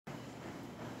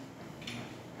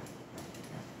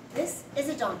This is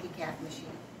a donkey calf machine.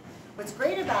 What's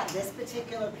great about this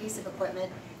particular piece of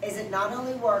equipment is it not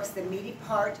only works the meaty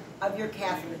part of your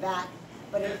calf in the back,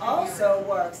 but it also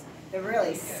works the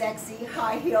really sexy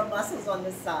high heel muscles on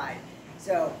the side.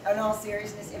 So in all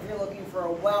seriousness, if you're looking for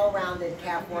a well-rounded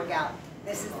calf workout,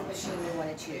 this is the machine you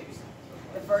want to choose.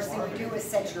 The first thing you do is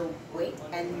set your weight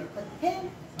and you put the pin.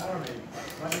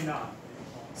 Let me not.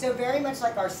 So very much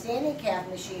like our standing calf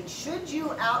machine, should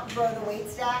you outgrow the weight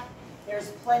stack, there's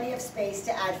plenty of space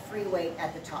to add free weight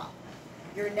at the top.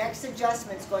 Your next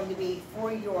adjustment is going to be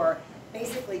for your,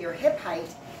 basically your hip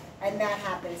height, and that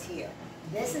happens here.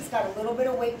 This has got a little bit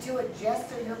of weight to it just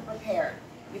so you're prepared.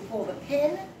 You pull the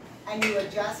pin and you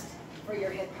adjust for your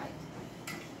hip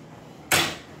height.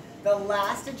 The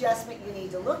last adjustment you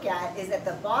need to look at is at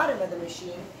the bottom of the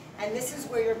machine, and this is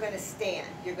where you're going to stand.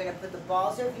 You're going to put the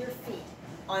balls of your feet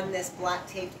on this black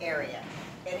taped area.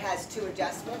 It has two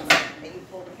adjustments that you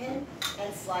pull the pin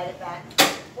and slide it back.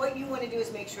 What you want to do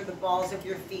is make sure the balls of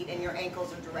your feet and your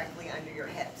ankles are directly under your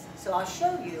hips. So I'll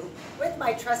show you with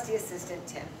my trusty assistant,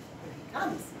 Tim. Here he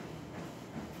comes.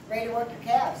 Ready to work your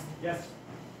calves? Yes,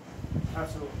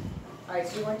 absolutely. All right,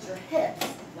 so you want your hips,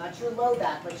 not your low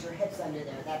back, but your hips under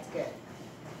there. That's good.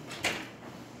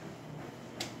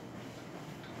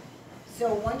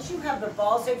 So once you have the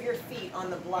balls of your feet on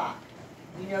the block,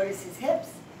 you notice his hips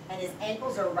and his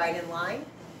ankles are right in line.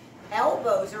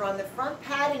 Elbows are on the front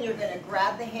pad and you're going to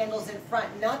grab the handles in front,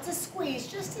 not to squeeze,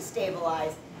 just to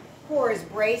stabilize. Core is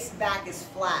braced, back is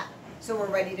flat. So we're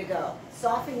ready to go.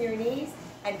 Soften your knees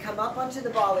and come up onto the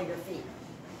ball of your feet.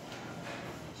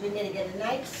 So you're going to get a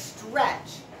nice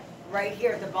stretch right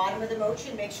here at the bottom of the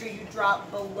motion. Make sure you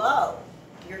drop below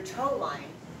your toe line.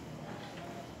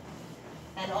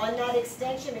 And on that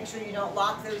extension, make sure you don't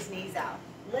lock those knees out.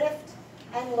 Lift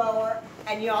and lower,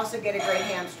 and you also get a great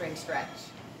hamstring stretch.